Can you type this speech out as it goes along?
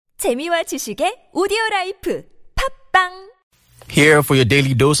재미와 지식의 오디오라이프 팝빵 Here for your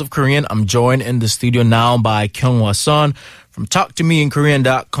daily dose of Korean, I'm joined in the studio now by Kyunghwa Son from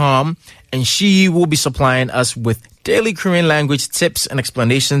TalkToMeInKorean.com, and she will be supplying us with daily Korean language tips and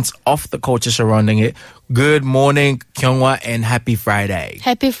explanations of the culture surrounding it. Good morning, Kyunghwa, and happy Friday.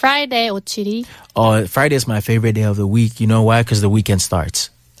 Happy Friday, 오칠이. Friday is my favorite day of the week. You know why? Because the weekend starts.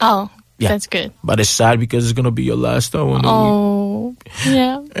 Oh, Yeah. that's good. But it's sad because it's going to be your last time on the week. Oh,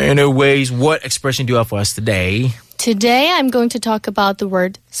 yeah. Anyways, what expression do you have for us today? Today, I'm going to talk about the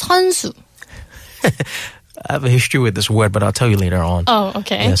word 선수. I have a history with this word, but I'll tell you later on. Oh,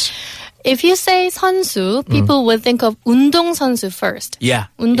 okay. Yes. If you say 선수, people would think of 운동선수 first. Yeah.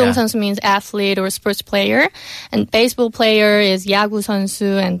 운동선수 means athlete or sports player. And baseball player is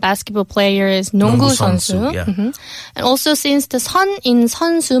야구선수. And basketball player is 농구선수. Yeah. And also since the 선 in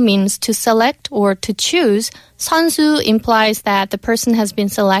선수 means to select or to choose, 선수 implies that the person has been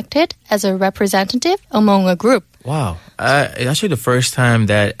selected as a representative among a group. Wow. It's actually the first time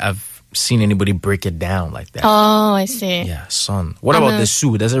that I've seen anybody break it down like that. Oh, I see. Yeah, son. What about the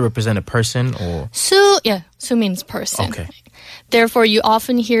su? Does it represent a person or? 수 means person. Okay. Therefore, you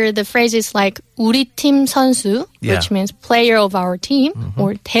often hear the phrases like 우리 팀 선수, Yeah. which means player of our team,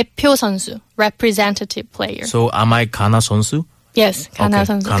 or 대표 선수, representative player. So am I Kana 선수? Yes, 가나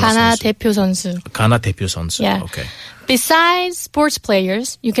Okay, 선수, 가나 가나 선수. 대표 선수. Kana 대표 선수. Yeah. Okay. Besides sports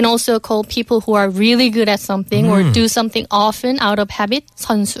players, you can also call people who are really good at something or do something often out of habit,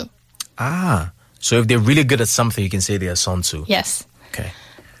 선수. So if they're really good at something, you can say they're 선수. Yes. Okay.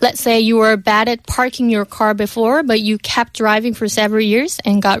 Let's say you were bad at parking your car before, but you kept driving for several years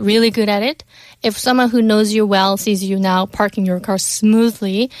and got really good at it. If someone who knows you well sees you now parking your car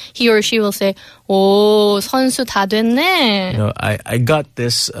smoothly, he or she will say, 오, 선수 다 됐네. You know, I got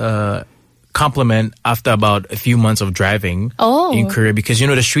this compliment after about a few months of driving in Korea because, you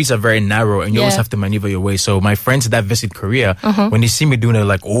know, the streets are very narrow and you always have to maneuver your way. So my friends that visit Korea, when they see me doing it, they're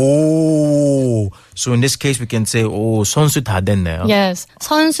like, oh. So in this case, we can say, oh, 선수 다 됐네요. Yes.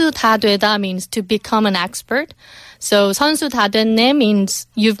 선수 다 되다 means to become an expert. So 선수 다 됐네 means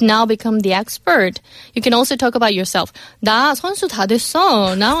you've now become the expert. You can also talk about yourself. 나 선수 다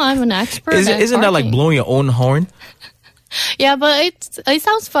됐어. Now I'm an expert. Isn't that like parking. blowing your own horn? Yeah, but it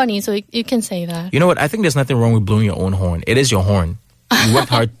sounds funny, so you can say that. You know what? I think there's nothing wrong with blowing your own horn. It is your horn. You work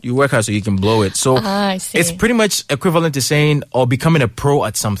hard. You work hard so you can blow it. So I see. it's pretty much equivalent to saying or becoming a pro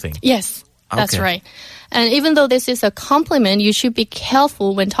at something. Yes, that's Okay. right. And even though this is a compliment, you should be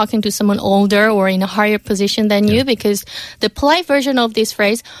careful when talking to someone older or in a higher position than you because the polite version of this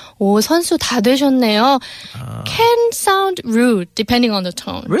phrase, 오, 선수 다 되셨네요, can sound rude depending on the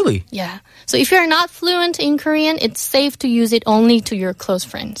tone. Really? Yeah. So if you're not fluent in Korean, it's safe to use it only to your close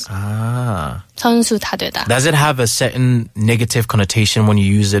friends. 선수 다 되다. Does it have a certain negative connotation when you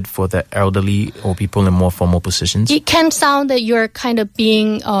use it for the elderly or people in more formal positions? It can sound that you're kind of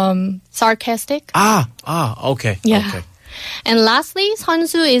being sarcastic. Okay. Yeah. Okay. And lastly,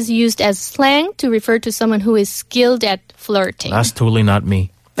 선수 is used as slang to refer to someone who is skilled at flirting. That's totally not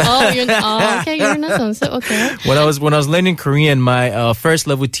me. Okay, you're not 선수. Okay. When I was learning Korean, my first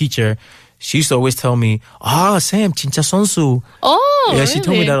level teacher, she used to always tell me, Sam, 진짜 선수. Oh, Yeah, she told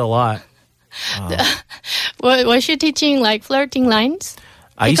me really? that a lot. Was she teaching like flirting lines?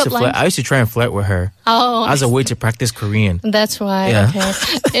 I used to Pickup flirt. lines? I used to try and flirt with her Oh, as a way to practice Korean. that's why. Yeah.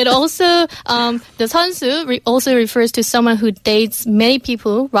 Okay. It also the 선수 also refers to someone who dates many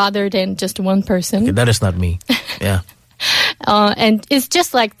people rather than just one person. That is not me. Yeah. And it's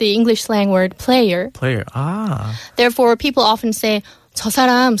just like the English slang word player. Player. Therefore, people often say, 저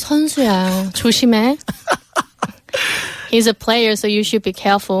사람 선수야. 조심해. He's a player, so you should be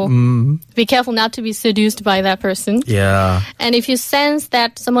careful. Be careful not to be seduced by that person. Yeah. And if you sense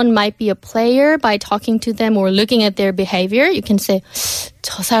that someone might be a player by talking to them or looking at their behavior, you can say,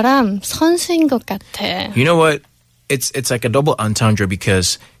 저 사람 선수인 것 같아. You know what? It's like a double entendre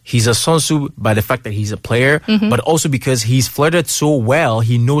because he's a 선수 by the fact that he's a player, but also because he's flirted so well,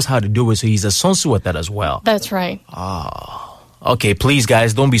 he knows how to do it, so he's a 선수 at that as well. That's right. Okay, please,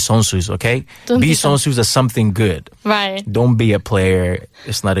 guys, don't be 선수s, okay? Don't be be 선수s at something good. Right. Don't be a player.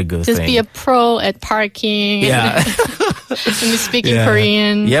 It's not a good Just thing. be a pro at parking. Yeah. And speaking Yeah.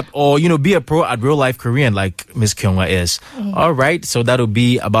 Korean. Yep. Or, be a pro at real life Korean like Miss Kyunghwa is. All right. So that'll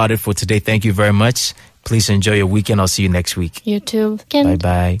be about it for today. Thank you very much. Please enjoy your weekend. I'll see you next week. You too.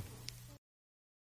 Bye-bye.